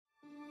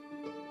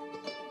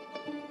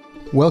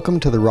Welcome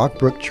to the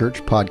Rockbrook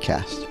Church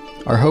podcast.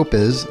 Our hope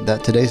is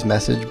that today's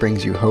message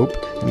brings you hope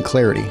and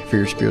clarity for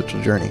your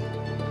spiritual journey.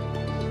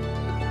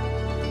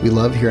 We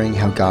love hearing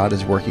how God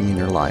is working in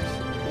your life.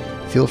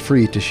 Feel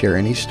free to share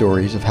any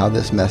stories of how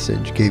this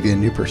message gave you a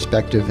new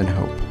perspective and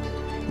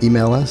hope.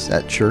 Email us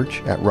at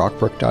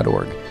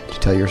church@rockbrook.org to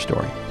tell your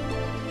story.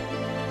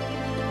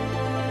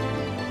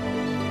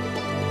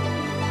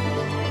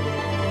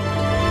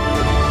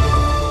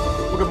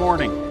 Well, good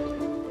morning.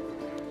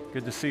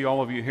 Good to see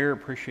all of you here.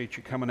 Appreciate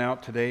you coming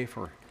out today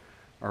for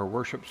our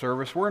worship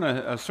service. We're in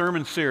a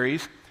sermon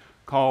series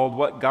called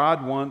What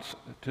God Wants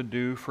to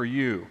Do for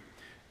You.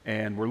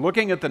 And we're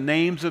looking at the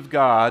names of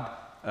God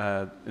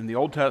in the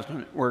Old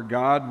Testament where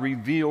God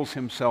reveals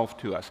himself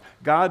to us.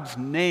 God's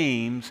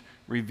names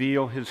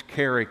reveal his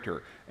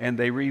character, and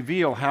they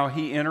reveal how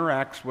he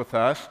interacts with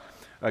us.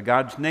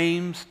 God's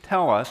names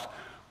tell us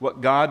what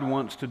God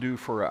wants to do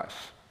for us.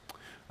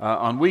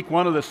 On week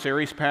one of this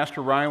series,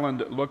 Pastor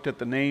Ryland looked at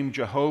the name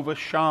Jehovah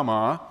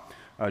Shammah.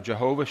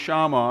 Jehovah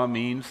Shammah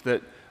means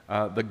that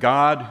the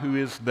God who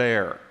is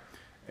there.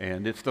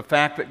 And it's the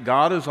fact that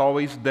God is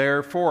always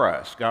there for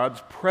us.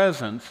 God's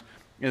presence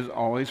is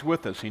always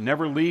with us. He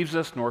never leaves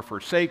us nor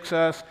forsakes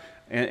us,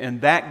 and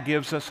that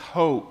gives us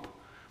hope.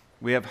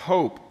 We have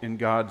hope in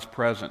God's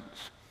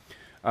presence.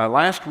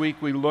 Last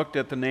week we looked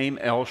at the name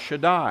El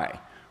Shaddai,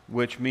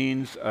 which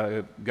means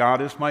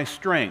God is my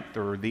strength,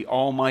 or the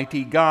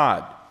Almighty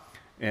God.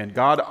 And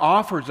God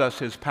offers us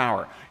his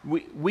power.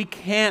 We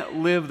can't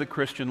live the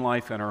Christian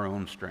life in our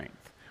own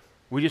strength.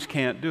 We just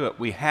can't do it.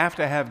 We have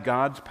to have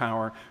God's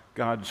power,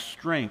 God's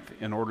strength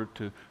in order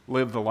to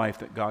live the life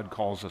that God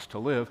calls us to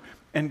live.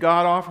 And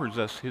God offers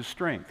us his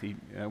strength.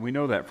 We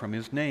know that from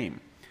his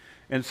name.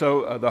 And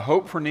so the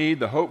hope for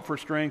need, the hope for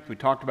strength, we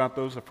talked about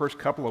those the first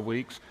couple of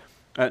weeks.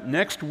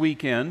 Next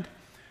weekend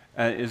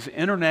is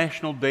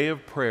International Day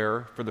of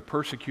Prayer for the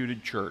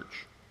Persecuted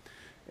Church.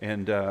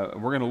 And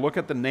we're going to look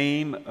at the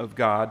name of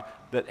God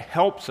that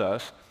helps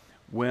us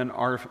when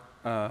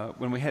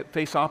we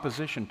face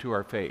opposition to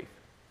our faith.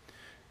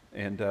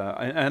 And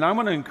I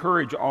want to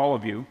encourage all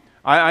of you.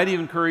 I'd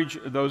even encourage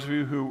those of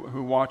you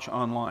who watch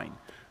online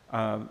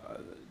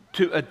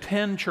to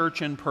attend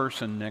church in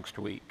person next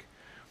week.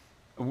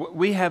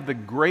 We have the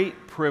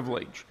great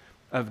privilege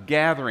of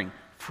gathering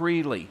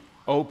freely,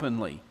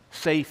 openly,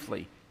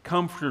 safely,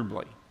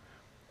 comfortably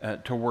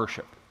to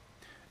worship.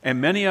 And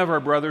many of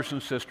our brothers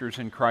and sisters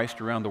in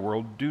Christ around the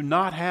world do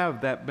not have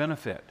that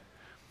benefit.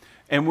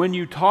 And when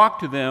you talk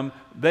to them,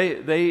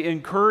 they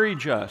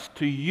encourage us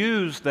to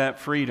use that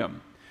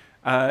freedom.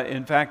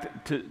 In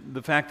fact,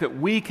 the fact that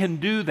we can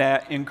do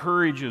that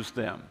encourages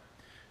them.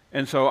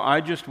 And so I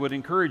just would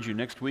encourage you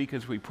next week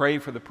as we pray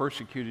for the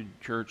persecuted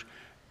church,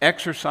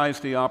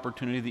 exercise the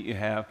opportunity that you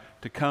have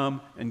to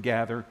come and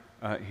gather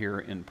here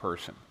in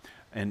person.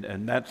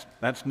 And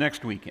that's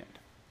next weekend.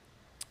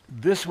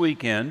 This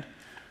weekend,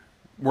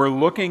 we're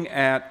looking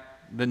at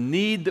the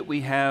need that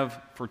we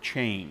have for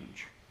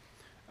change.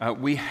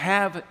 We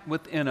have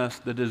within us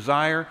the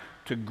desire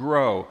to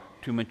grow,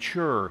 to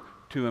mature,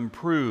 to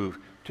improve,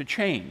 to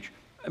change.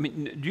 I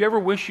mean, do you ever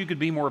wish you could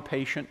be more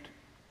patient?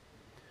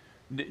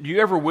 Do you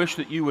ever wish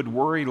that you would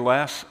worry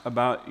less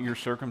about your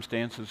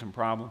circumstances and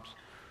problems?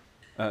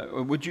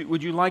 Would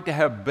you like to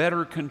have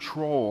better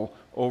control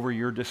over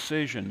your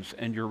decisions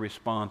and your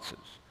responses?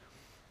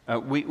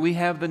 We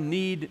have the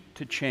need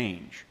to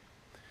change.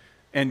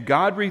 And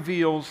God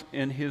reveals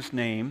in his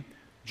name,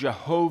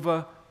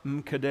 Jehovah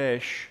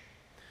M'Kadesh,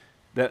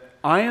 that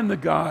I am the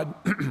God,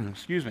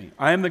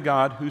 I am the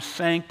God who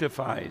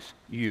sanctifies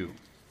you.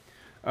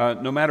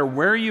 No matter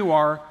where you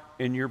are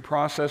in your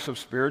process of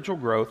spiritual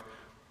growth,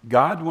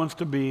 God wants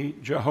to be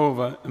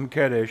Jehovah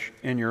M'Kadesh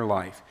in your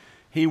life.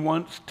 He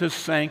wants to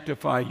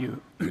sanctify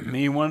you.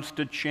 He wants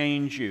to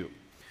change you.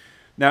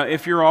 Now,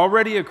 if you're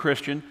already a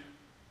Christian,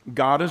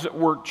 God is at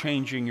work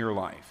changing your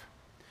life.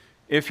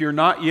 If you're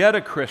not yet a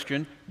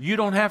Christian, you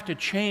don't have to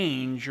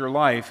change your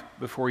life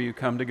before you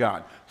come to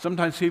God.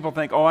 Sometimes people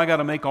think, I got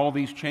to make all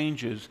these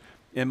changes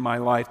in my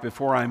life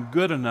before I'm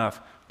good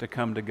enough to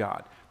come to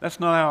God. That's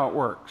not how it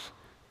works.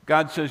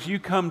 God says, you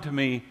come to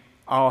me,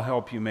 I'll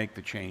help you make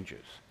the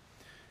changes.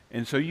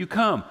 And so you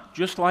come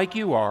just like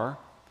you are,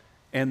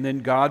 and then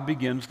God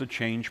begins the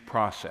change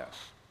process.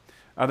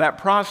 That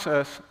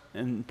process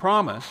and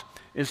promise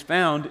is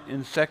found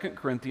in 2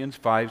 Corinthians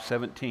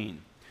 5:17.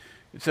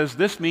 It says,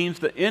 this means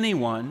that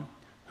anyone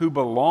who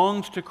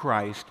belongs to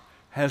Christ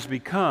has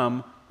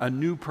become a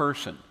new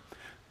person.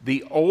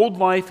 The old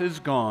life is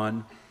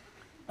gone,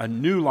 a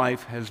new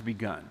life has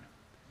begun.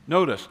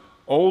 Notice,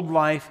 old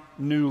life,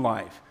 new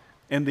life.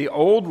 And the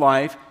old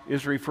life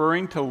is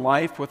referring to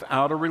life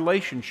without a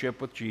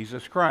relationship with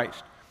Jesus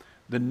Christ.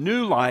 The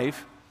new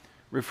life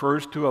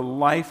refers to a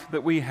life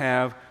that we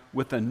have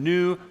with a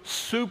new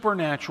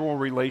supernatural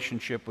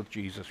relationship with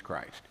Jesus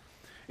Christ.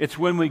 It's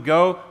when we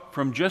go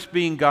from just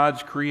being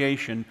God's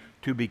creation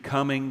to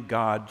becoming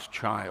God's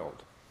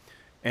child.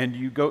 And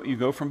you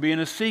go from being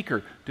a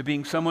seeker to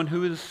being someone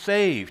who is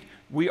saved.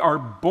 We are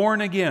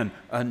born again.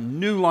 A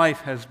new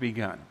life has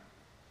begun.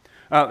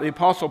 The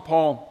Apostle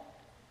Paul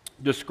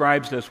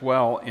describes this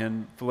well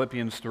in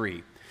Philippians 3.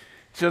 He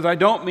says, I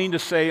don't mean to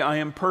say I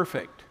am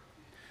perfect.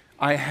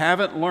 I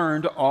haven't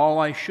learned all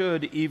I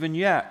should even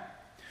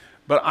yet,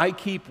 but I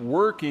keep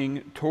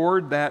working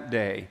toward that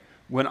day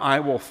when I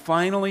will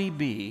finally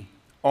be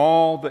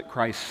all that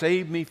Christ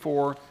saved me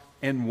for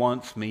and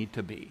wants me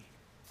to be.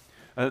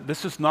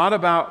 This is not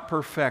about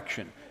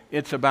perfection.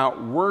 It's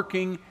about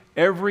working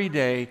every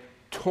day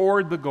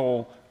toward the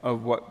goal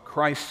of what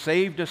Christ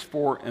saved us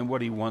for and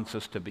what he wants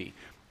us to be.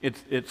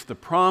 It's the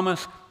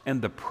promise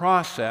and the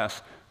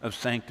process of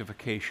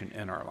sanctification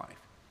in our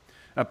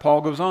life.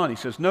 Paul goes on, he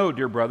says, no,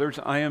 dear brothers,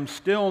 I am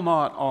still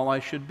not all I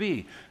should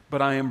be,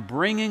 but I am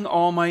bringing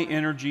all my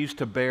energies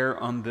to bear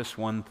on this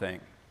one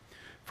thing,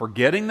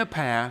 forgetting the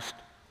past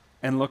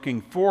and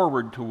looking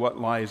forward to what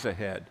lies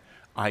ahead.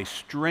 I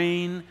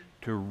strain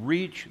to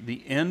reach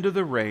the end of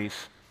the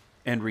race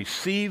and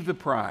receive the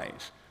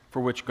prize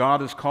for which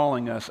God is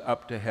calling us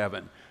up to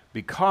heaven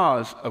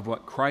because of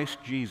what Christ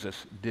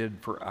Jesus did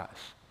for us.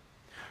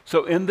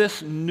 So in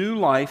this new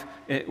life,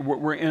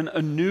 we're in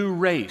a new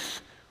race.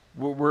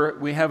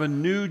 We have a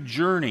new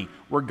journey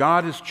where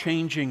God is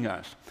changing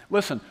us.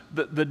 Listen,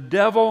 the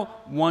devil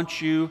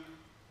wants you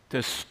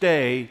to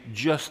stay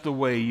just the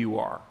way you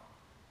are.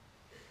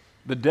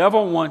 The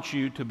devil wants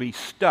you to be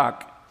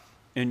stuck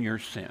in your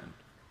sin.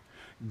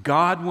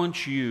 God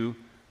wants you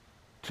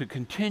to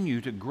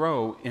continue to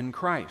grow in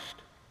Christ.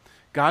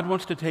 God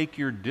wants to take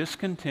your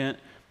discontent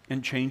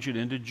and change it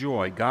into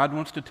joy. God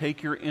wants to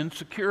take your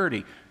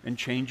insecurity and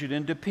change it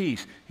into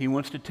peace. He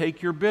wants to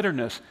take your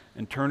bitterness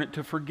and turn it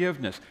to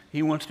forgiveness.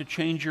 He wants to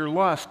change your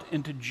lust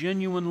into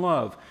genuine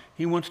love.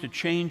 He wants to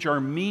change our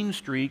mean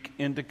streak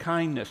into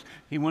kindness.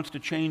 He wants to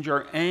change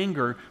our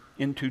anger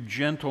into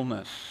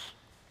gentleness.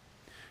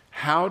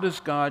 How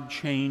does God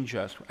change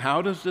us?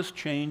 How does this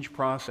change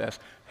process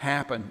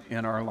happen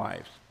in our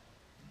lives?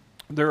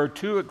 There are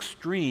two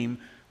extreme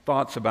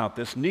thoughts about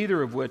this,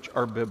 neither of which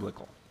are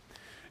biblical.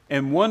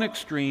 And one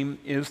extreme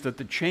is that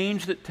the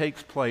change that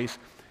takes place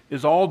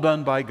is all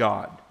done by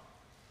God.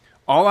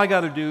 All I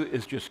got to do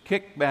is just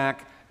kick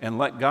back and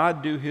let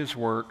God do his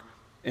work.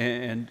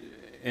 And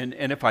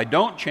if I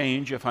don't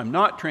change, if I'm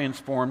not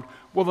transformed,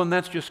 well, then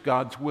that's just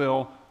God's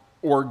will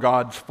or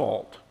God's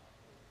fault.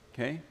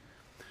 Okay?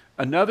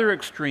 Another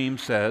extreme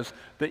says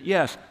that,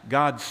 yes,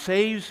 God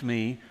saves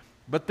me,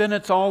 but then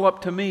it's all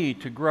up to me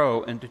to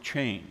grow and to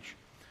change.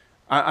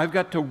 I've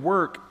got to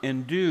work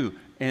and do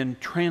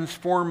and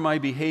transform my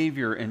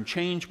behavior and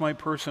change my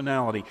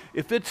personality.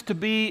 If it's to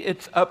be,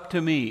 it's up to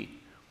me.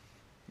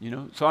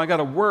 So I got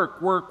to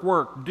work,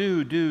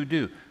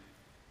 do.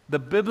 The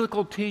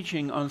biblical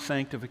teaching on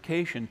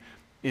sanctification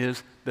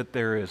is that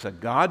there is a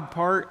God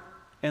part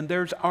and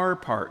there's our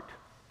part.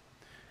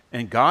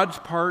 And God's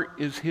part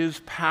is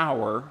his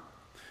power,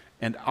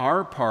 and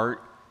our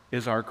part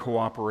is our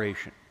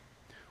cooperation.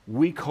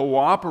 We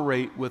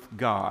cooperate with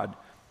God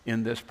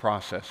in this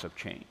process of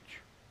change.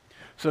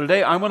 So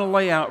today I want to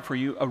lay out for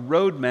you a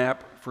roadmap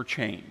for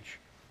change.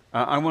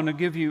 I want to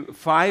give you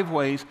 5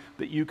 ways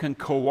that you can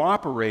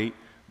cooperate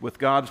with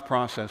God's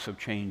process of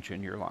change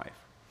in your life.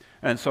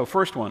 And so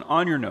first one,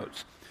 on your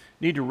notes,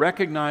 you need to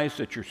recognize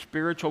that your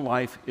spiritual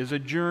life is a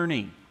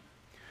journey.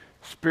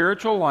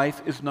 Spiritual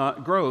life is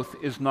not growth,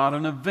 is not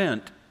an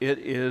event. It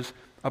is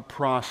a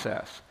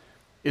process.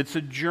 It's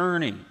a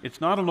journey. It's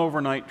not an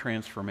overnight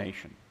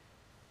transformation.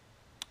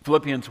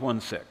 Philippians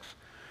 1:6.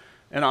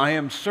 And I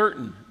am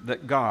certain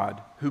that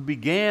God, who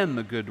began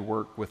the good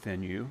work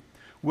within you,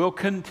 will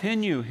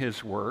continue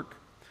his work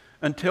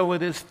until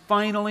it is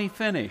finally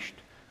finished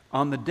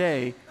on the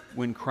day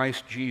when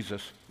Christ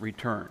Jesus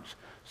returns.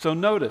 So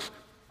notice,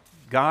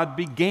 God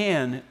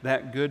began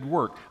that good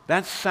work.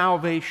 That's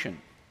salvation.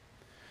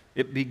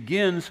 It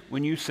begins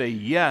when you say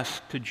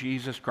yes to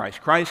Jesus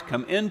Christ. Christ,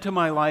 come into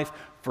my life,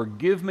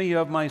 forgive me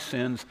of my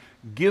sins,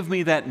 give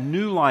me that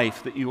new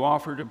life that you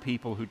offer to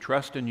people who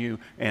trust in you,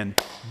 and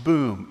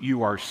boom,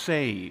 you are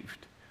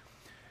saved.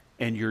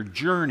 And your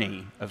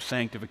journey of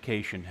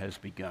sanctification has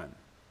begun.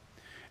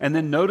 And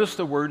then notice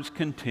the words,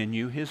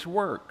 continue his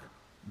work.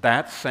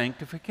 That's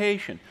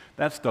sanctification.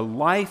 That's the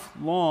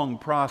lifelong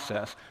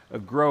process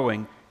of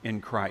growing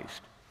in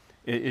Christ.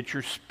 It's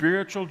your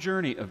spiritual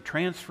journey of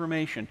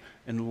transformation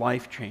and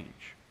life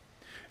change.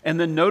 And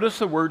then notice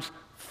the words,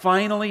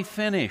 finally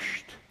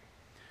finished.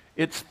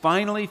 It's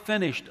finally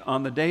finished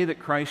on the day that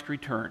Christ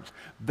returns.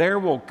 There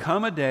will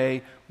come a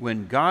day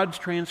when God's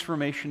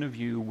transformation of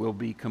you will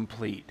be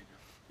complete.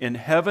 In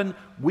heaven,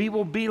 we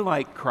will be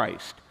like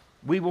Christ.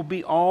 We will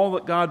be all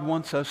that God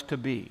wants us to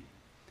be.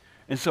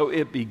 And so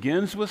it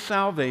begins with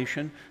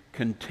salvation,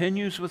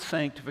 continues with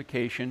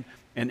sanctification,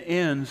 and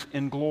ends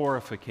in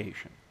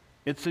glorification.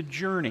 It's a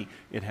journey.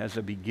 It has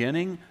a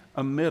beginning,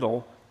 a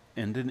middle,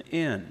 and an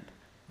end.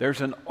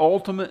 There's an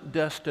ultimate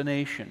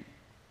destination.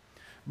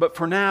 But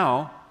for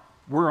now,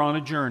 we're on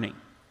a journey.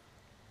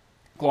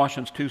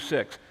 Colossians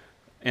 2:6.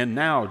 And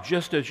now,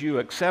 just as you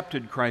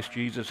accepted Christ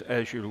Jesus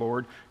as your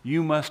Lord,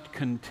 you must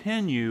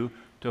continue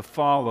to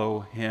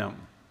follow him.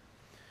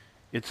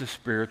 It's a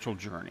spiritual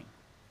journey.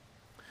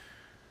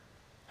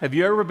 Have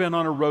you ever been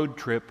on a road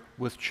trip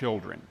with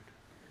children?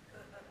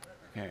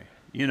 Okay.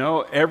 You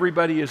know,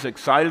 everybody is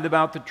excited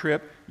about the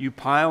trip. You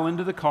pile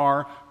into the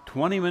car,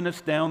 20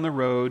 minutes down the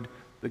road,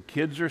 the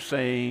kids are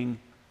saying,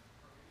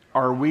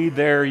 "Are we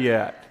there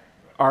yet?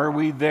 Are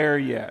we there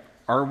yet?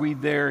 Are we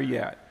there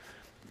yet?"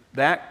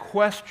 That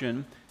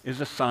question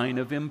is a sign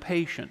of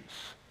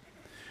impatience.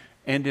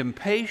 And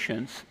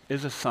impatience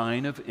is a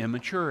sign of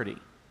immaturity.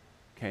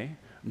 Okay?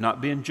 I'm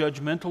not being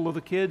judgmental of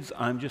the kids,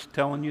 I'm just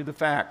telling you the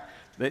fact.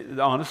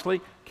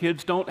 Honestly,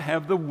 kids don't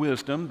have the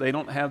wisdom, they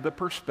don't have the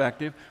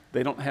perspective,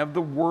 they don't have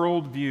the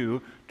worldview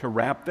to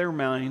wrap their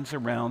minds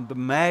around the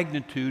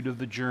magnitude of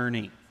the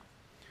journey.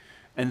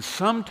 And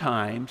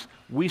sometimes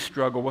we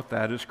struggle with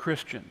that as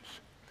Christians.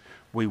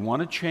 We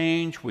want to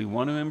change, we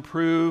want to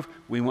improve,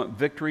 we want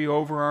victory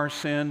over our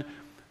sin,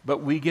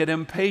 but we get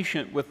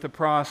impatient with the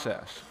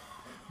process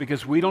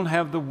because we don't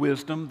have the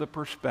wisdom, the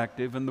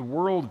perspective, and the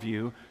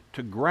worldview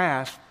to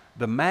grasp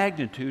the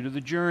magnitude of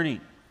the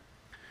journey.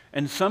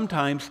 And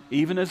sometimes,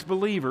 even as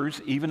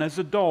believers, even as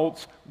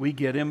adults, we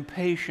get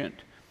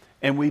impatient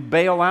and we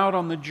bail out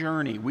on the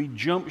journey. We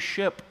jump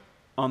ship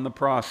on the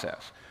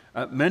process.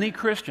 Many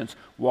Christians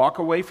walk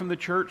away from the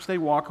church, they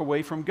walk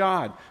away from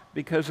God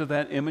because of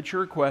that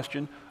immature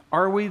question,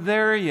 "Are we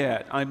there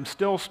yet? I'm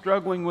still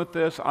struggling with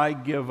this, I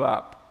give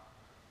up."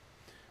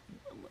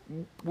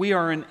 We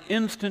are an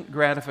instant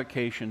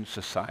gratification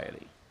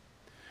society.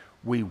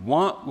 We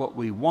want what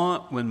we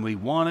want when we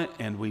want it,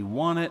 and we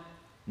want it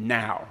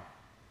now.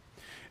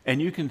 And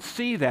you can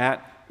see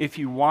that if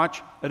you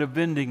watch at a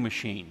vending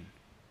machine.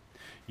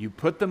 You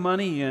put the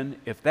money in,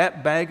 if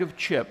that bag of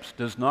chips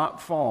does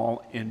not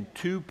fall in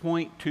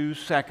 2.2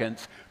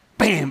 seconds,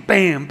 bam,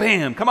 bam,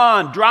 bam, come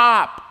on,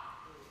 drop.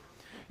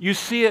 You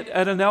see it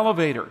at an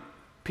elevator.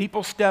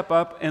 People step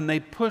up and they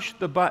push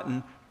the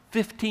button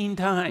 15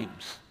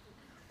 times.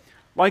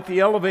 Like the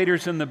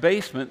elevators in the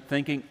basement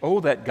thinking, "Oh,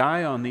 that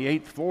guy on the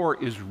 8th floor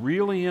is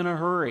really in a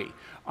hurry.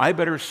 I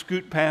better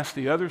scoot past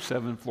the other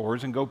 7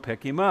 floors and go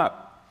pick him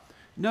up."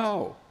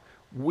 No,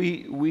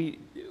 we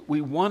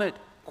want it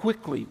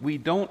quickly. We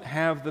don't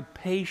have the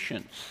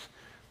patience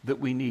that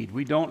we need.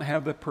 We don't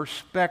have the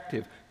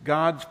perspective,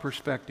 God's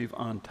perspective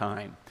on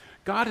time.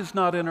 God is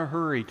not in a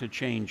hurry to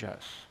change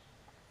us.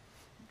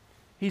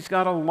 He's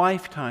got a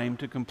lifetime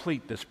to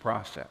complete this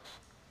process.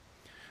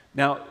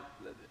 Now,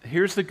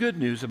 here's the good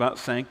news about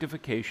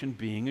sanctification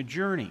being a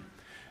journey.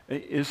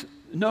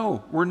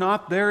 No, we're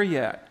not there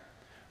yet.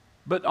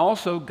 But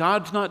also,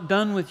 God's not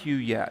done with you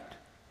yet.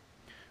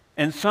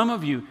 And some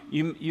of you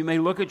may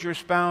look at your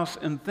spouse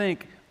and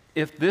think,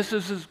 if this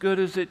is as good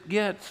as it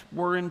gets,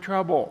 we're in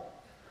trouble.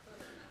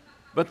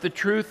 But the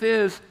truth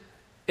is,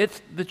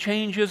 the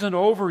change isn't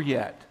over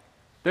yet.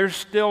 There's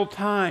still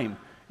time.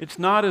 It's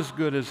not as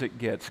good as it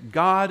gets.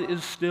 God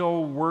is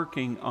still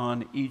working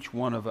on each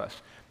one of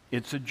us.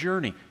 It's a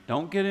journey.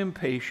 Don't get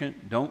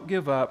impatient. Don't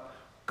give up.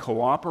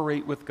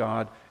 Cooperate with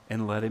God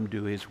and let Him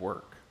do His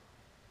work.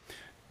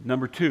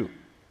 Number 2,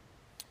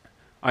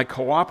 I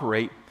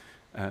cooperate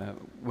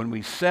when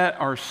we set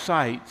our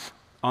sights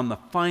on the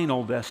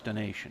final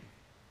destination.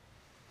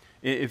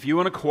 If you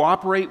want to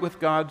cooperate with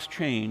God's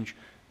change,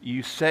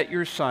 you set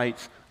your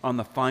sights on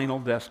the final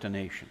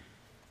destination.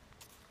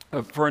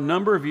 For a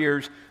number of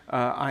years,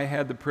 I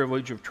had the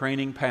privilege of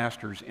training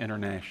pastors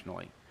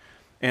internationally.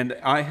 And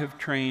I have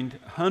trained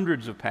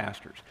hundreds of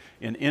pastors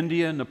in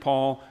India,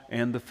 Nepal,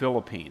 and the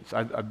Philippines.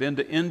 I've been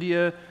to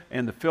India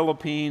and the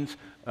Philippines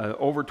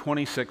over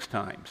 26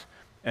 times.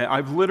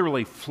 I've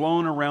literally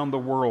flown around the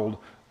world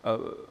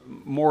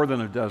more than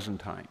a dozen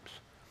times.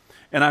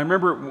 And I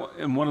remember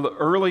in one of the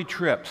early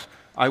trips,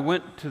 I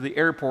went to the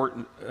airport,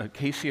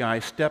 KCI,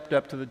 stepped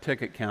up to the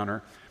ticket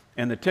counter,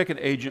 and the ticket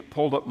agent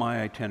pulled up my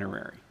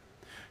itinerary.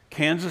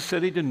 Kansas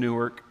City to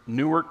Newark,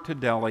 Newark to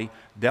Delhi,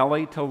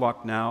 Delhi to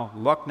Lucknow,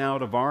 Lucknow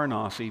to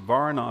Varanasi,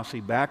 Varanasi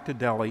back to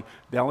Delhi,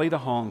 Delhi to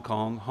Hong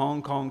Kong,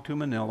 Hong Kong to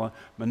Manila,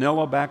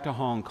 Manila back to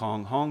Hong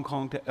Kong, Hong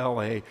Kong to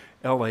LA,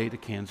 LA to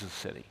Kansas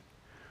City.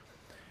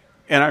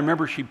 And I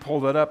remember she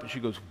pulled that up and she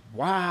goes,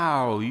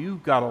 "Wow,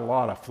 you've got a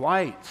lot of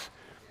flights."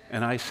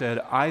 And I said,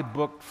 "I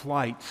booked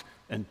flights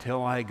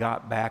until I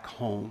got back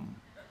home."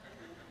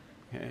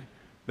 Okay?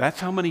 That's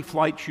how many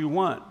flights you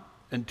want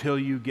until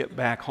you get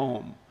back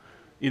home.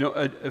 You know,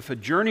 if a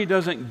journey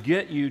doesn't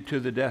get you to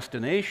the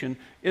destination,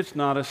 it's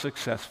not a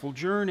successful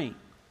journey.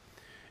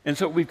 And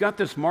so we've got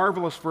this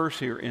marvelous verse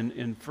here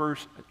in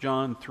 1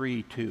 John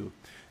 3:2.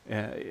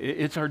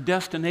 It's our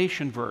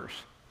destination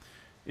verse.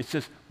 It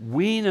says,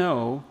 "We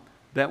know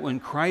that when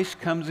Christ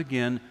comes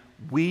again,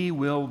 we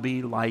will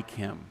be like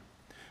Him,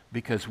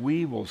 because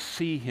we will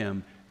see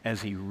Him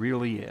as He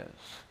really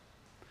is."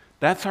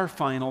 That's our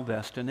final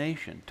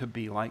destination, to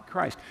be like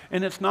Christ.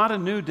 And it's not a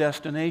new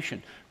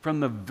destination. From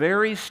the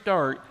very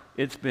start,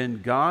 it's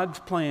been God's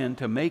plan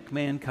to make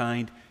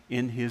mankind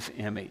in His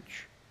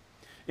image.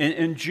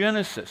 In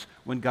Genesis,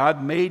 when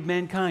God made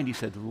mankind, He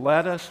said,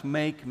 "Let us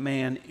make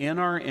man in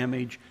our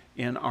image,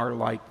 in our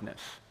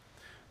likeness."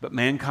 But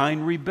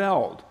mankind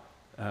rebelled.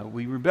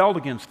 We rebelled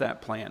against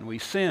that plan. We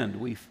sinned.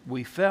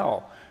 We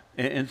fell.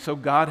 And so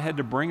God had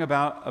to bring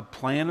about a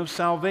plan of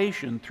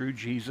salvation through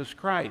Jesus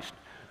Christ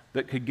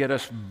that could get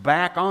us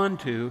back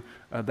onto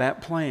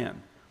that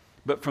plan.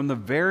 But from the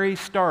very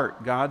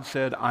start, God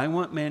said, I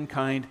want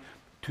mankind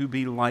to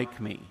be like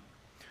me.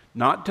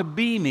 Not to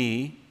be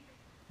me,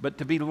 but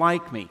to be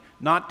like me.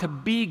 Not to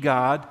be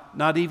God,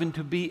 not even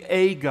to be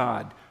a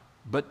God,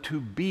 but to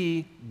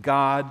be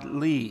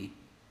godly.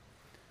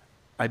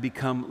 I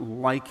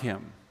become like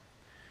him.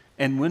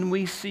 And when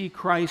we see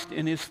Christ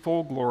in his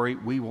full glory,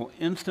 we will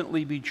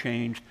instantly be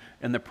changed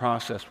and the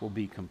process will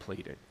be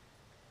completed.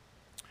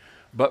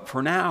 But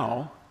for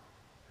now,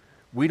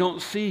 we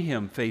don't see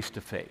him face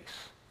to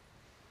face.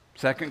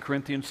 2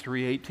 Corinthians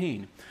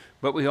 3:18,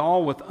 but we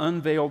all with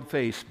unveiled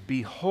face,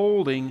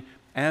 beholding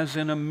as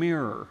in a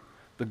mirror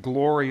the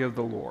glory of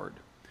the Lord,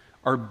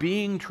 are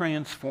being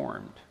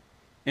transformed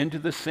into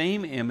the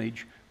same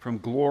image from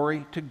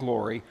glory to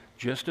glory,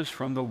 just as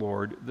from the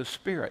Lord the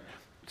Spirit.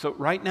 So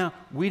right now,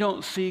 we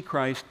don't see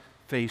Christ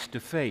face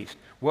to face.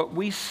 What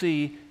we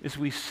see is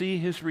we see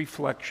his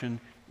reflection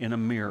in a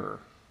mirror.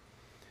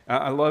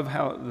 I love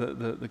how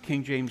the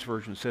King James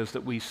Version says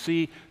that we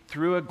see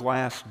through a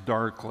glass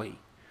darkly.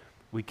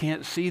 We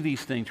can't see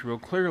these things real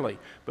clearly,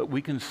 but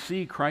we can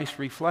see Christ's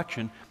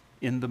reflection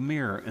in the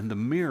mirror, and the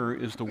mirror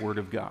is the Word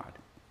of God.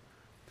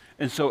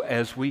 And so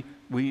as we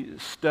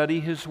study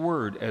his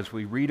Word, as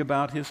we read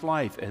about his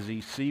life, as we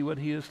see what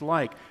he is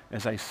like,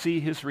 as I see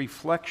his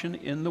reflection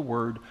in the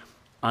Word,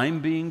 I'm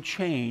being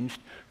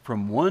changed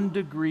from one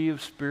degree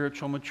of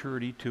spiritual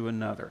maturity to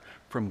another,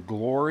 from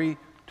glory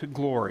to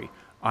glory.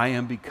 I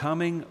am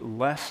becoming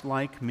less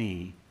like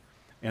me,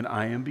 and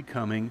I am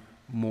becoming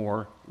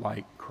more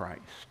like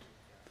Christ.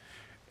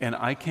 And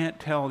I can't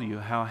tell you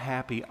how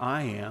happy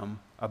I am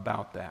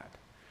about that.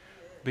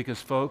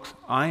 Because, folks,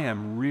 I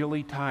am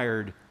really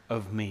tired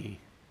of me.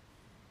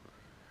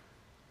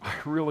 I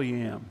really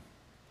am.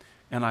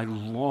 And I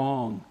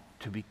long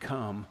to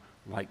become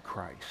like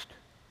Christ.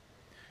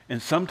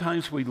 And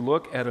sometimes we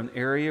look at an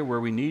area where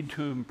we need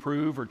to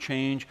improve or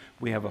change.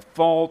 We have a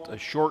fault, a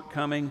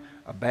shortcoming,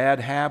 a bad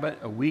habit,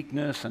 a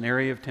weakness, an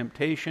area of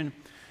temptation.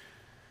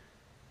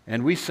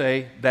 And we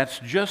say, that's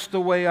just the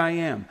way I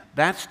am.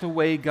 That's the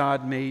way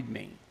God made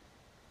me.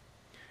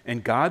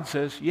 And God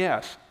says,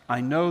 yes,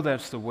 I know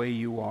that's the way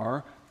you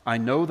are. I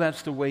know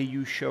that's the way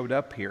you showed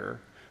up here,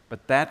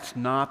 but that's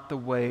not the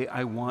way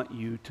I want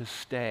you to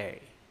stay.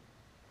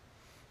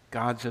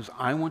 God says,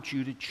 I want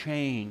you to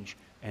change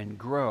and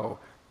grow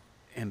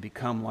and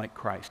become like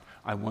Christ.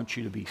 I want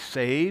you to be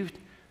saved,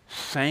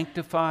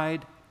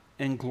 sanctified,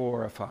 and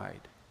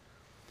glorified.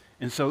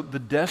 And so the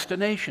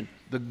destination,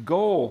 the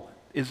goal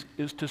is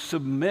to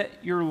submit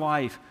your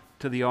life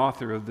to the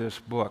author of this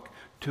book,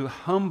 to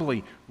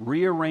humbly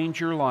rearrange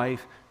your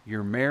life,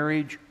 your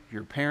marriage,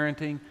 your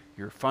parenting,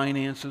 your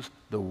finances,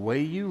 the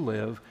way you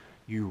live.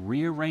 You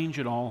rearrange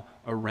it all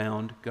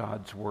around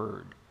God's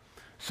Word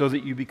so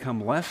that you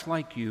become less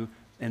like you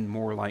and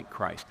more like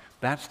Christ.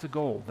 That's the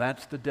goal.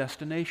 That's the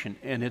destination.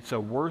 And it's a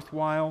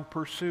worthwhile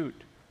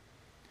pursuit.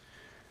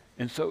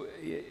 And so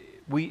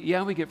we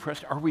get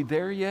frustrated. Are we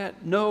there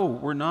yet? No,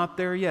 we're not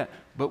there yet.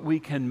 But we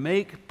can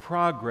make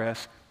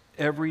progress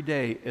every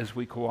day as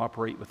we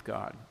cooperate with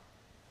God.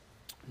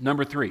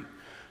 Number 3,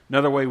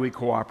 another way we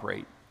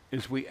cooperate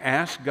is we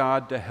ask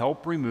God to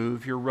help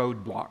remove your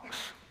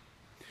roadblocks.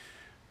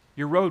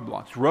 Your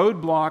roadblocks.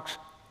 Roadblocks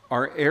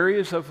are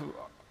areas of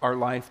our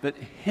life that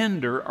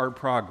hinder our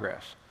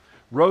progress.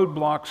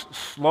 Roadblocks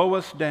slow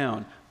us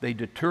down. They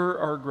deter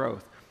our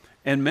growth.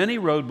 And many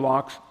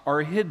roadblocks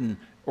are hidden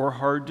or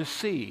hard to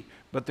see,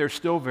 but they're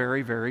still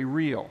very, very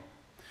real.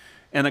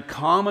 And a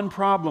common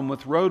problem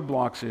with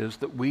roadblocks is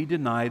that we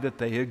deny that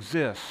they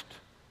exist.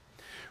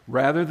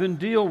 Rather than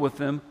deal with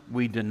them,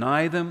 we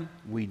deny them,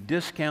 we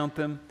discount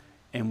them,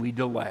 and we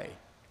delay.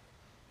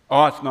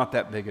 Oh, it's not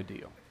that big a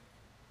deal.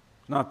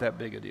 It's not that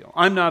big a deal.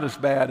 I'm not as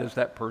bad as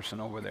that person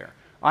over there.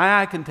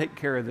 I can take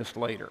care of this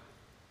later.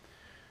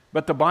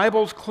 But the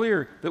Bible's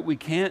clear that we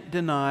can't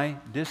deny,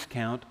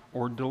 discount,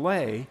 or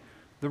delay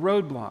the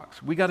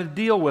roadblocks. We got to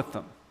deal with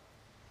them.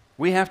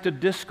 We have to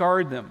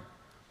discard them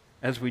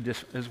as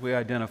we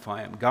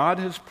identify them. God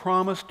has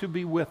promised to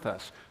be with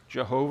us,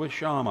 Jehovah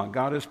Shammah.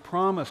 God has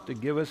promised to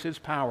give us his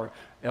power,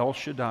 El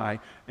Shaddai.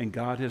 And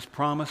God has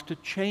promised to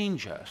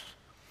change us,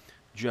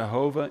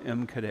 Jehovah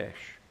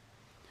M'Kadesh.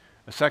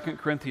 2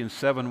 Corinthians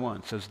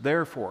 7:1 says,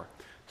 therefore,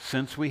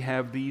 since we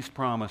have these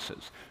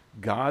promises,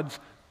 God's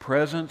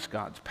presence,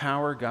 God's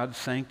power, God's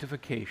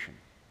sanctification.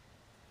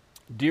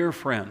 Dear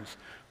friends,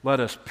 let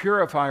us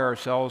purify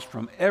ourselves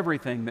from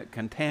everything that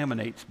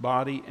contaminates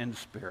body and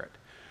spirit,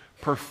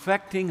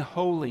 perfecting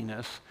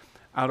holiness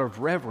out of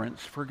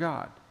reverence for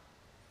God.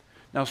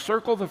 Now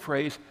circle the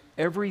phrase,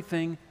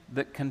 everything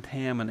that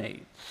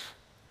contaminates.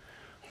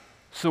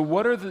 So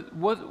what are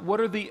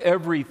the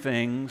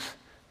everythings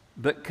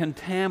that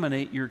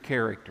contaminate your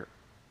character?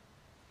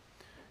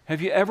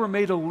 Have you ever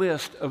made a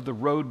list of the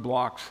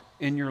roadblocks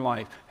in your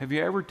life? Have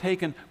you ever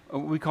taken,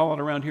 we call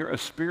it around here, a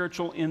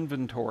spiritual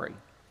inventory?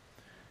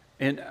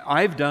 And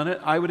I've done it.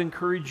 I would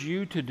encourage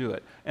you to do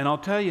it. And I'll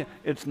tell you,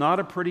 it's not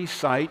a pretty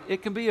sight.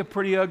 It can be a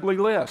pretty ugly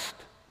list.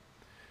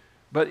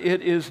 But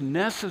it is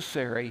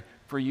necessary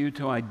for you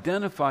to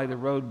identify the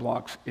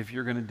roadblocks if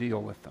you're going to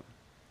deal with them.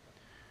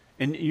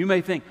 And you may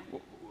think,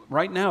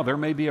 right now, there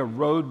may be a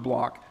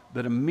roadblock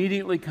that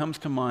immediately comes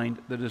to mind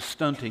that is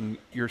stunting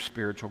your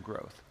spiritual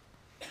growth.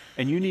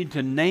 And you need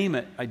to name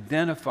it,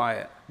 identify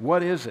it.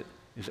 What is it?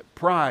 Is it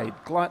pride,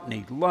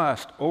 gluttony,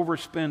 lust,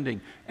 overspending,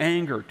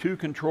 anger, too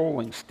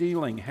controlling,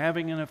 stealing,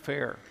 having an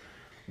affair?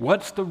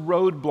 What's the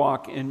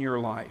roadblock in your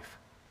life?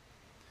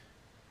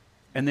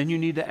 And then you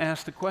need to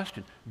ask the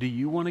question, do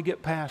you want to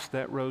get past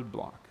that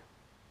roadblock?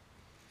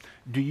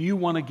 Do you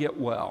want to get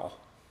well?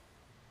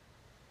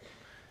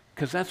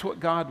 Because that's what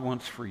God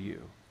wants for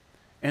you.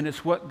 And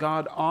it's what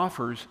God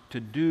offers to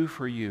do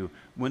for you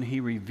when He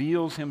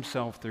reveals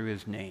Himself through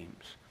His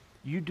names.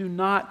 You do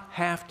not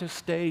have to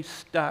stay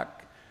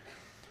stuck.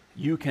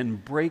 You can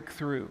break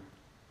through.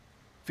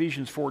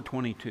 Ephesians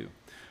 4:22.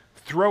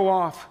 Throw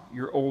off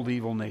your old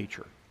evil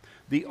nature.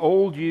 The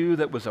old you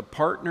that was a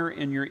partner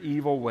in your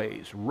evil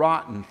ways,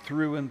 rotten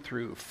through and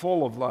through,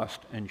 full of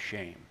lust and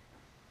shame.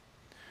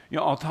 You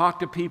know, I'll talk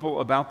to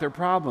people about their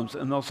problems,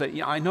 and they'll say,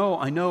 yeah, I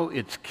know,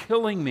 it's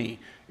killing me.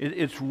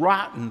 It's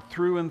rotten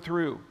through and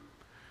through.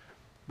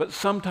 But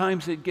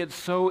sometimes it gets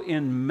so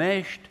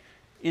enmeshed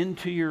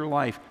into your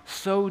life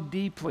so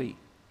deeply.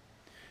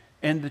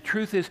 And the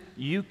truth is,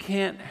 you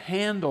can't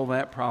handle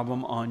that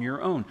problem on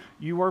your own.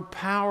 You are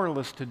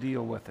powerless to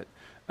deal with it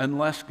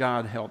unless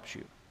God helps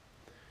you.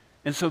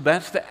 And so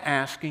that's the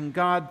asking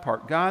God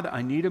part. God,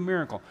 I need a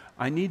miracle.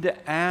 I need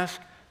to ask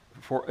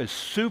for a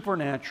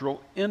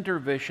supernatural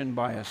intervention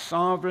by a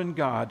sovereign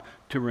God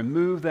to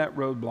remove that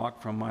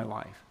roadblock from my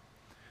life.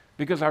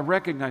 Because I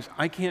recognize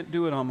I can't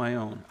do it on my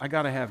own. I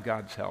got to have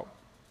God's help.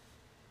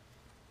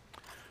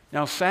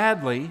 Now,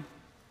 sadly,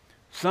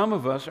 some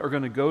of us are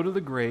going to go to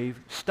the grave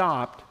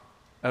stopped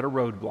at a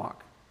roadblock.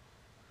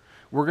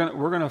 We're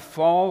going to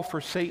fall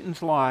for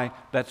Satan's lie,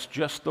 that's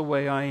just the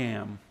way I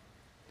am.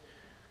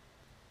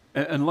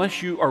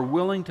 Unless you are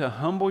willing to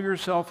humble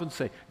yourself and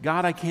say,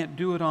 God, I can't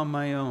do it on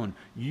my own.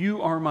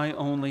 You are my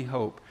only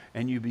hope.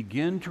 And you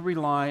begin to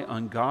rely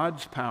on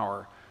God's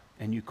power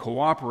and you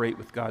cooperate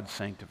with God's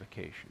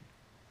sanctification.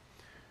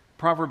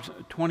 Proverbs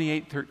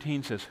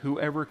 28:13 says,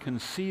 whoever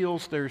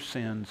conceals their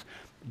sins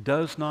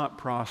does not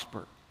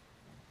prosper.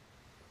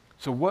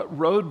 So what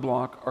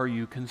roadblock are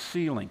you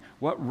concealing?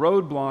 What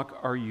roadblock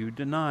are you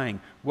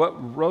denying?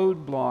 What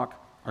roadblock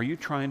are you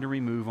trying to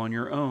remove on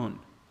your own?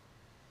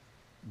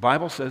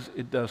 Bible says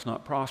it does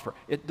not prosper.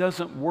 It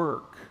doesn't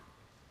work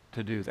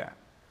to do that.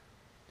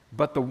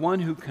 But the one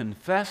who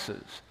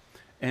confesses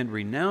and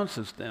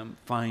renounces them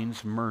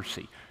finds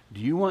mercy.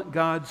 Do you want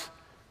God's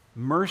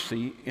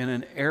mercy in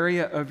an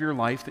area of your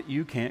life that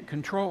you can't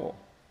control?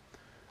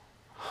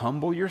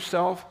 Humble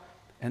yourself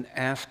and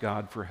ask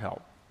God for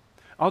help.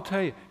 I'll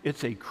tell you,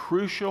 it's a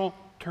crucial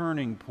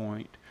turning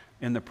point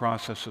in the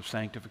process of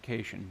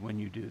sanctification when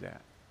you do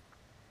that.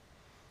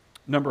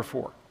 Number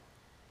 4.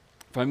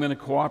 If I'm going to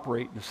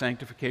cooperate in the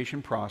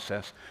sanctification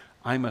process,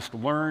 I must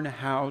learn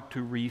how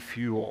to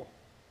refuel.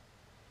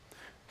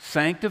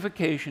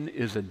 Sanctification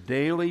is a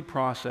daily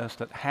process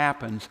that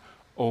happens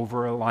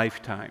over a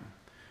lifetime.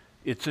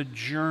 It's a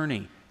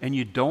journey, and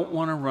you don't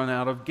want to run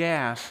out of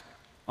gas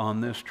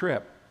on this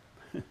trip.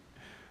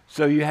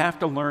 So you have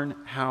to learn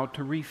how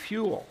to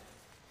refuel.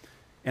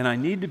 And I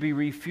need to be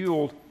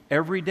refueled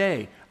every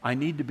day. I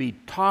need to be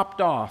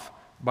topped off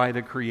by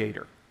the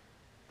Creator.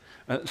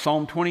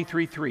 Psalm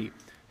 23:3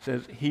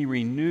 says, He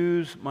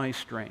renews my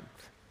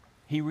strength.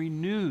 He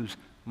renews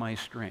my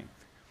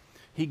strength.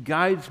 He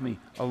guides me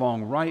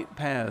along right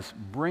paths,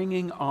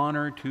 bringing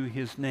honor to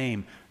His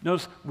name.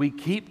 Notice we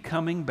keep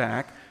coming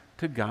back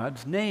to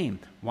God's name.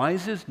 Why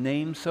is His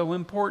name so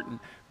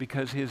important?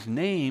 Because His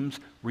names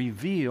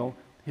reveal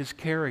His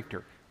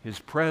character, His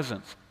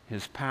presence,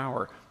 His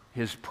power,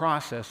 His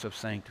process of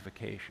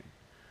sanctification.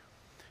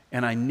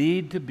 And I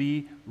need to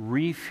be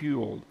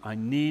refueled. I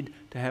need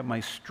to have my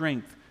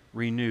strength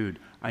renewed.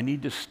 I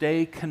need to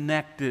stay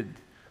connected,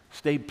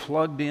 stay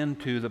plugged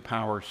into the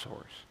power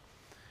source.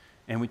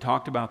 And we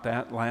talked about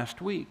that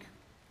last week.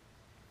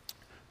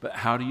 But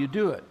how do you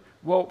do it?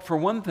 Well, for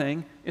one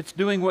thing, it's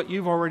doing what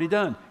you've already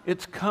done.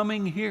 It's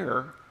coming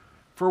here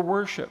for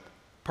worship,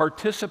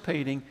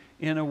 participating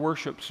in a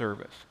worship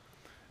service.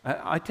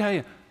 I tell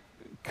you,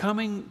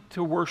 coming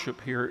to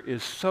worship here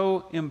is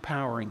so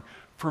empowering.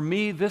 For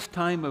me, this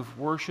time of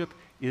worship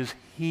is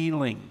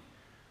healing.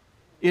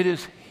 It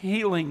is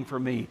healing for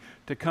me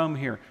to come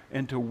here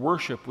and to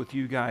worship with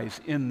you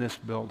guys in this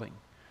building.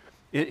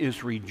 It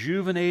is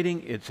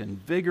rejuvenating. It's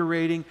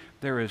invigorating.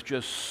 There is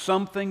just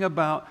something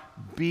about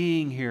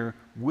being here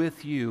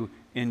with you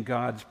in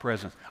God's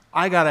presence.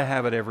 I got to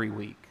have it every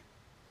week.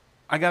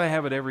 I got to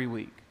have it every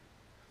week.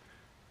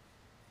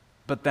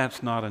 But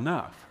that's not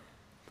enough.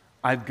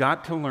 I've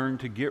got to learn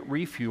to get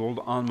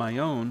refueled on my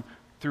own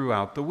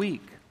throughout the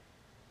week.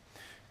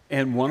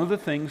 And one of the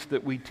things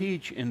that we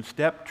teach in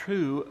step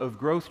 2 of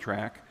Growth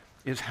Track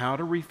is how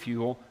to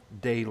refuel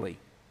daily.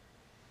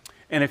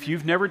 And if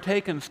you've never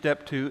taken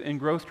step 2 in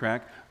Growth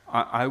Track,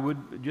 I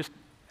would just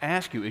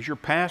ask you, as your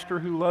pastor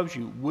who loves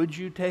you, would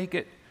you take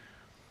it?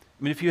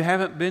 I mean, if you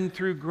haven't been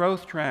through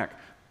Growth Track,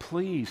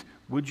 please,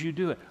 would you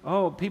do it?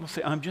 Oh, people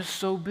say, I'm just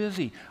so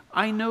busy.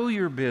 I know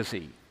you're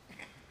busy.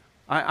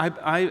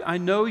 I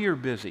know you're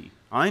busy.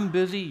 I'm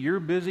busy, you're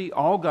busy,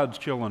 all God's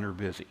children are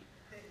busy.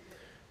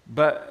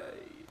 But,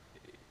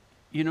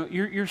 you know,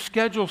 your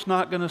schedule's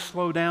not going to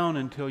slow down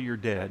until you're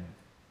dead.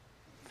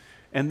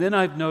 And then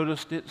I've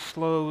noticed it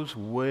slows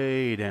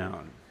way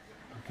down,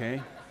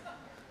 okay?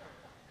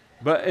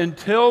 But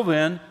until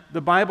then, the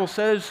Bible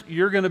says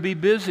you're going to be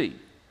busy.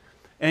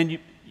 And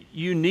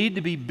you need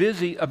to be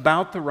busy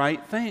about the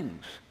right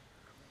things.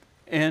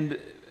 And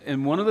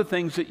one of the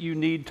things that you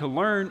need to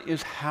learn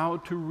is how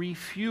to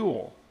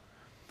refuel.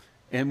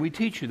 And we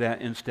teach you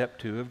that in step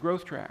 2 of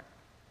Growth Track.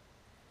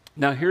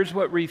 Now, here's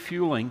what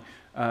refueling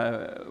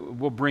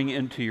will bring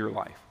into your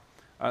life.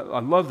 I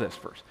love this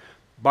verse.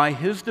 By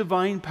His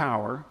divine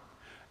power,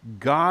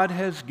 God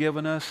has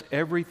given us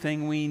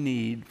everything we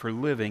need for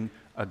living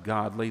a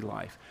godly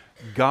life.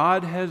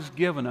 God has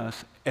given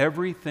us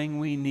everything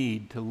we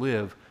need to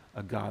live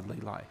a godly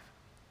life.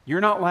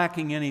 You're not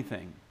lacking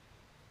anything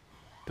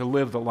to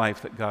live the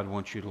life that God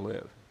wants you to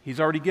live. He's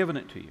already given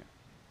it to you.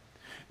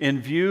 In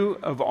view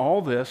of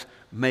all this,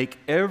 make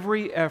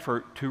every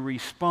effort to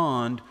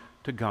respond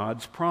to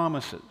God's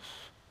promises.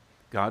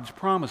 God's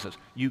promises.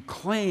 You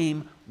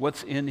claim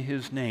what's in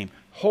His name.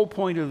 Whole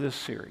point of this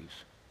series.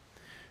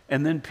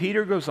 And then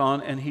Peter goes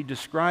on and he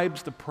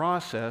describes the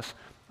process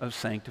of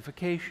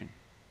sanctification.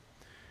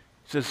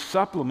 He says,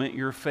 supplement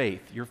your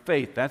faith. Your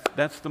faith,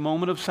 that's the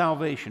moment of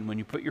salvation when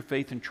you put your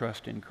faith and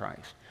trust in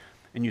Christ.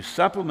 And you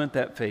supplement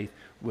that faith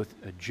with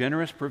a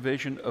generous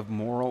provision of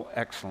moral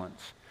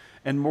excellence.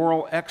 And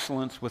moral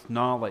excellence with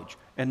knowledge.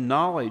 And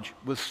knowledge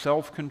with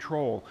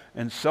self-control.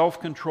 And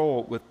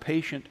self-control with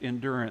patient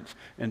endurance.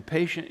 And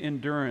patient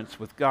endurance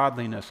with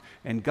godliness.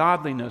 And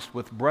godliness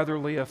with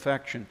brotherly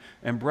affection.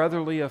 And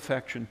brotherly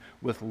affection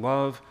with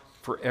love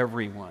for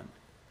everyone.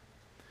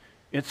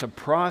 It's a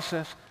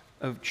process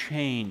of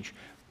change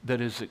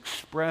that is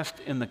expressed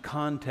in the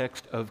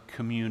context of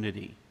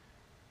community.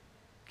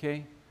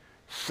 Okay?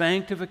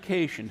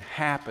 Sanctification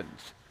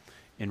happens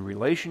in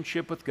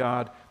relationship with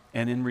God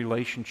and in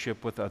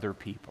relationship with other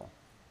people.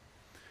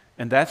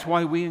 And that's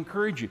why we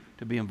encourage you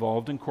to be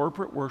involved in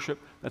corporate worship.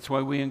 That's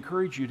why we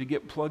encourage you to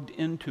get plugged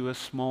into a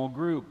small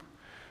group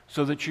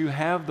so that you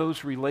have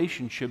those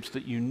relationships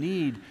that you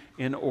need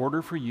in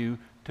order for you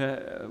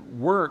to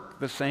work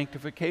the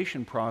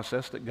sanctification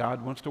process that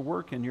God wants to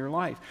work in your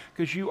life.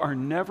 Because you are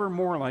never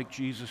more like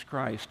Jesus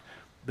Christ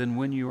than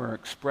when you are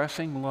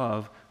expressing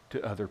love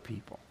to other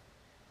people.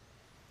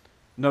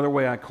 Another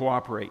way I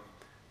cooperate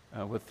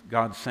with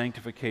God's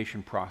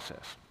sanctification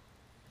process.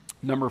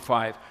 Number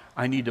 5,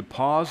 I need to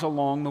pause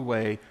along the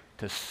way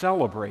to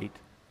celebrate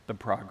the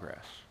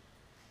progress.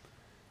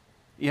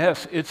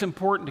 Yes, it's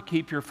important to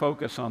keep your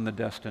focus on the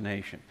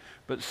destination,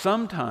 but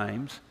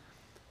sometimes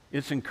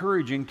it's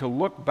encouraging to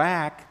look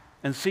back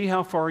and see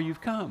how far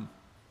you've come.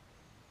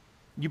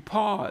 You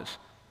pause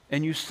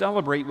and you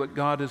celebrate what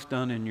God has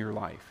done in your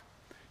life.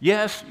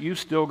 Yes, you've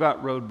still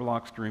got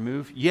roadblocks to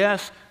remove.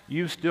 Yes,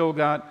 you've still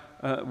got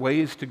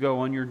ways to go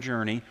on your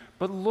journey,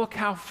 but look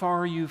how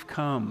far you've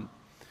come.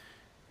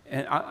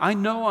 And I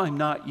know I'm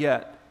not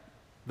yet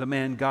the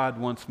man God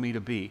wants me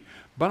to be,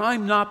 but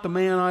I'm not the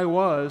man I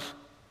was,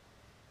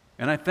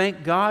 and I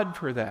thank God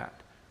for that.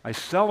 I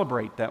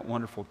celebrate that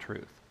wonderful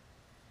truth.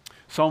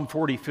 Psalm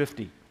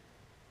 40:50.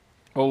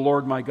 O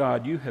Lord my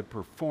God, you have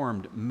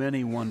performed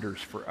many wonders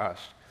for us.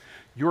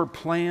 Your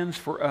plans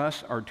for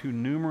us are too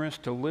numerous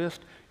to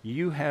list.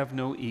 You have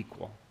no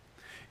equal.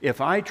 If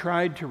I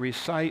tried to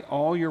recite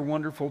all your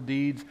wonderful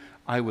deeds,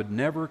 I would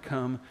never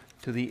come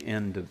to the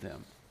end of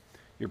them.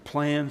 Your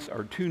plans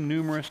are too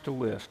numerous to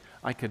list.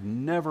 I could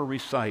never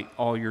recite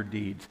all your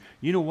deeds.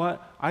 You know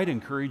what? I'd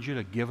encourage you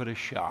to give it a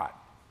shot.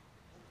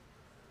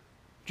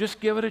 Just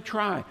give it a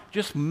try.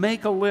 Just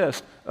make a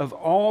list of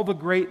all the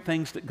great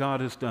things that God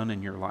has done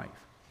in your life.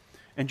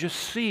 And just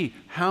see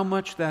how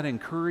much that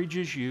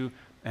encourages you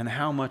and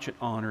how much it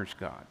honors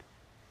God.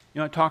 You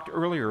know, I talked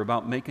earlier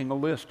about making a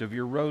list of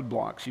your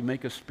roadblocks. You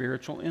make a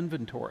spiritual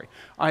inventory.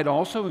 I'd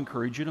also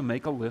encourage you to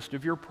make a list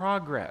of your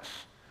progress.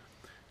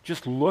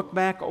 Just look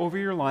back over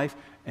your life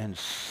and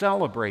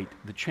celebrate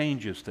the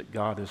changes that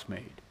God has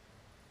made.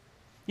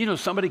 You know,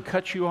 somebody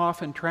cuts you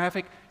off in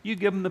traffic, you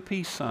give them the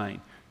peace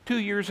sign. 2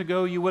 years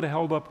ago, you would have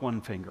held up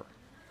one finger.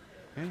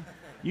 Okay?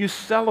 You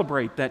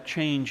celebrate that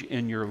change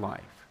in your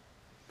life.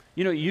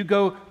 You know, you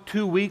go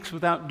 2 weeks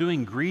without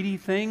doing greedy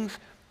things,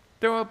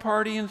 throw a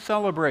party and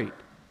celebrate.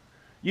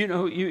 You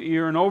know,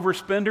 you're an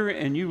overspender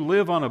and you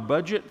live on a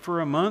budget for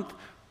a month,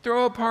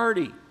 throw a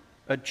party,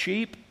 a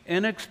cheap,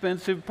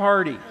 inexpensive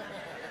party.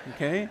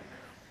 Okay?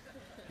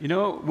 You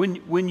know,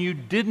 when you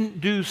didn't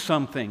do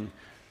something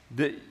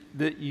that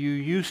you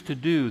used to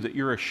do that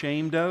you're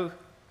ashamed of,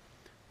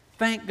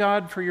 thank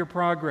God for your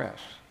progress.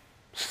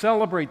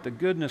 Celebrate the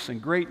goodness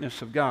and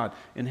greatness of God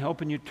in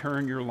helping you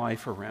turn your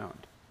life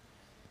around.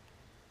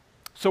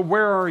 So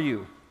where are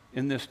you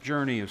in this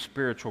journey of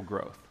spiritual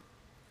growth?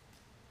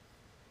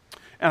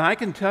 And I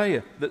can tell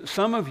you that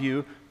some of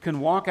you can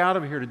walk out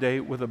of here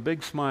today with a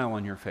big smile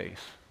on your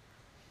face.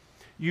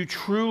 You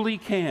truly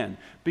can,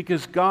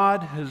 because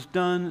God has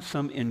done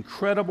some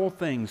incredible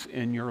things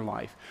in your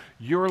life.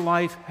 Your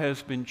life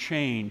has been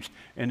changed,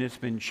 and it's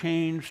been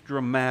changed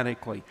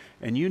dramatically.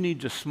 And you need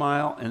to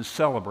smile and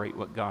celebrate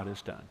what God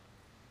has done.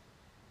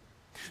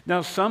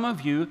 Now, some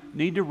of you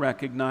need to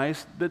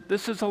recognize that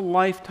this is a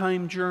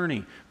lifetime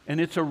journey, and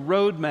it's a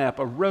roadmap,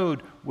 a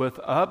road with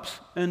ups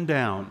and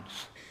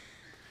downs.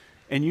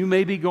 And you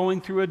may be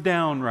going through a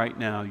down right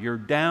now. You're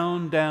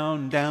down,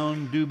 down,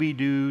 down,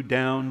 doobie-doo,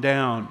 down,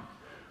 down.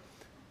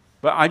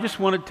 But I just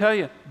want to tell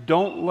you,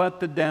 don't let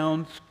the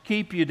downs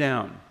keep you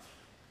down.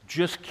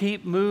 Just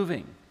keep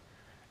moving.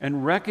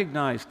 And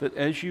recognize that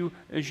as you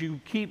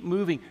keep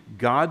moving,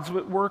 God's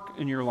at work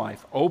in your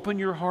life. Open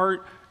your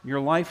heart, your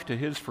life to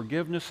His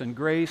forgiveness and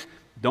grace.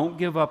 Don't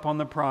give up on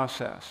the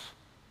process.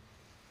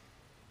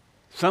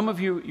 Some of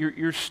you,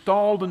 you're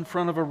stalled in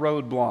front of a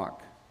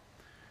roadblock.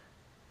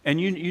 And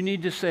you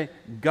need to say,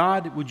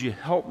 God, would you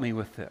help me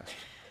with this?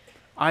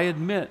 I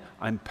admit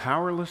I'm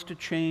powerless to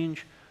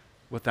change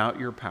without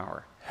your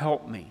power.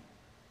 Help me.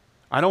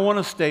 I don't want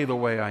to stay the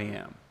way I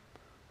am.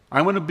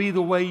 I want to be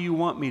the way you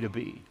want me to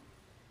be.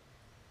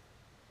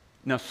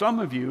 Now, some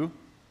of you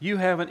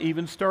haven't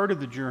even started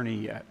the journey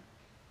yet.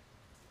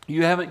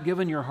 You haven't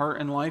given your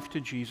heart and life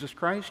to Jesus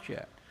Christ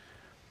yet.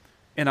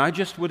 And I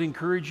just would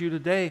encourage you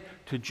today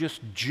to just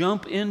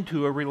jump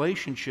into a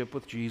relationship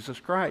with Jesus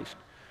Christ.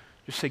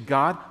 Just say,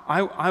 God,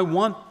 I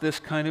want this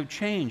kind of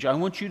change. I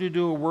want you to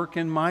do a work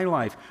in my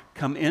life.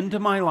 Come into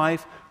my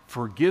life,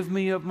 forgive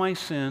me of my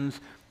sins,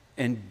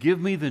 and give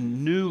me the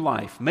new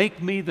life.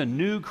 Make me the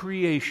new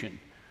creation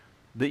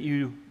that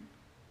you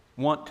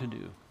want to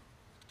do,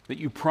 that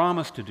you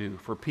promise to do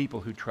for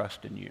people who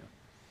trust in you.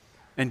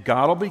 And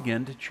God will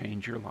begin to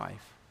change your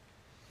life.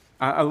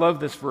 I love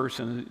this verse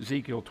in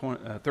Ezekiel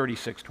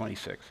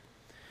 36:26.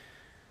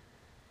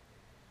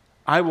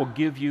 I will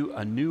give you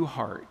a new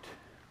heart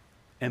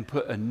and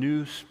put a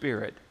new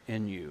spirit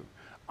in you.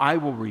 I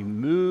will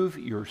remove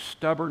your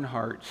stubborn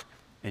hearts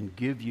and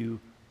give you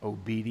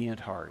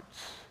obedient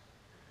hearts.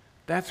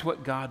 That's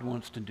what God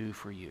wants to do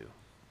for you.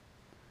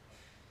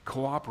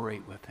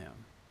 Cooperate with Him,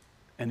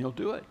 and He'll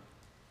do it.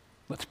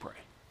 Let's pray.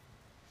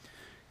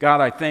 God,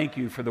 I thank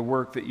you for the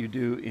work that you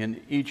do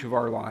in each of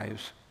our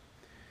lives.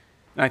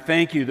 And I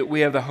thank you that we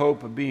have the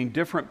hope of being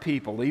different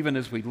people even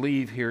as we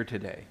leave here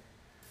today.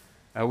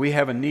 We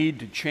have a need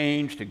to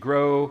change, to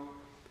grow,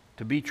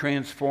 to be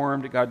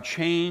transformed. God,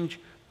 change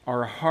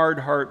our hard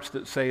hearts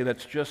that say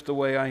that's just the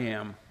way I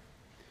am.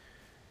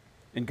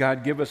 And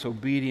God, give us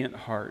obedient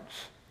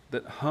hearts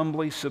that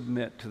humbly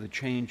submit to the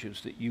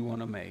changes that you want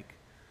to make.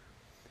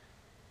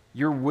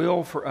 Your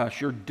will for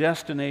us, your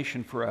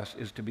destination for us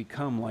is to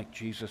become like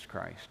Jesus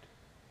Christ.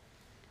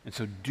 And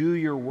so do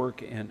your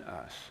work in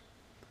us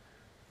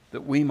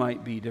that we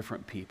might be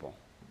different people,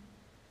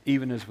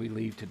 even as we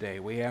leave today.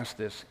 We ask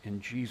this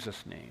in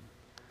Jesus' name.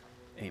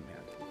 Amen.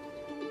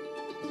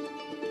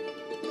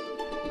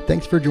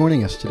 Thanks for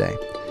joining us today.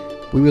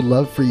 We would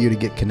love for you to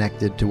get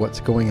connected to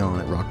what's going on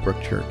at Rockbrook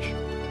Church.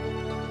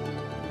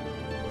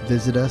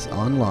 Visit us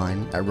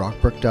online at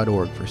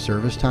rockbrook.org for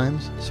service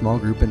times, small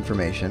group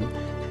information,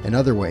 and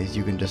other ways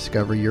you can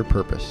discover your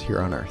purpose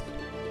here on earth.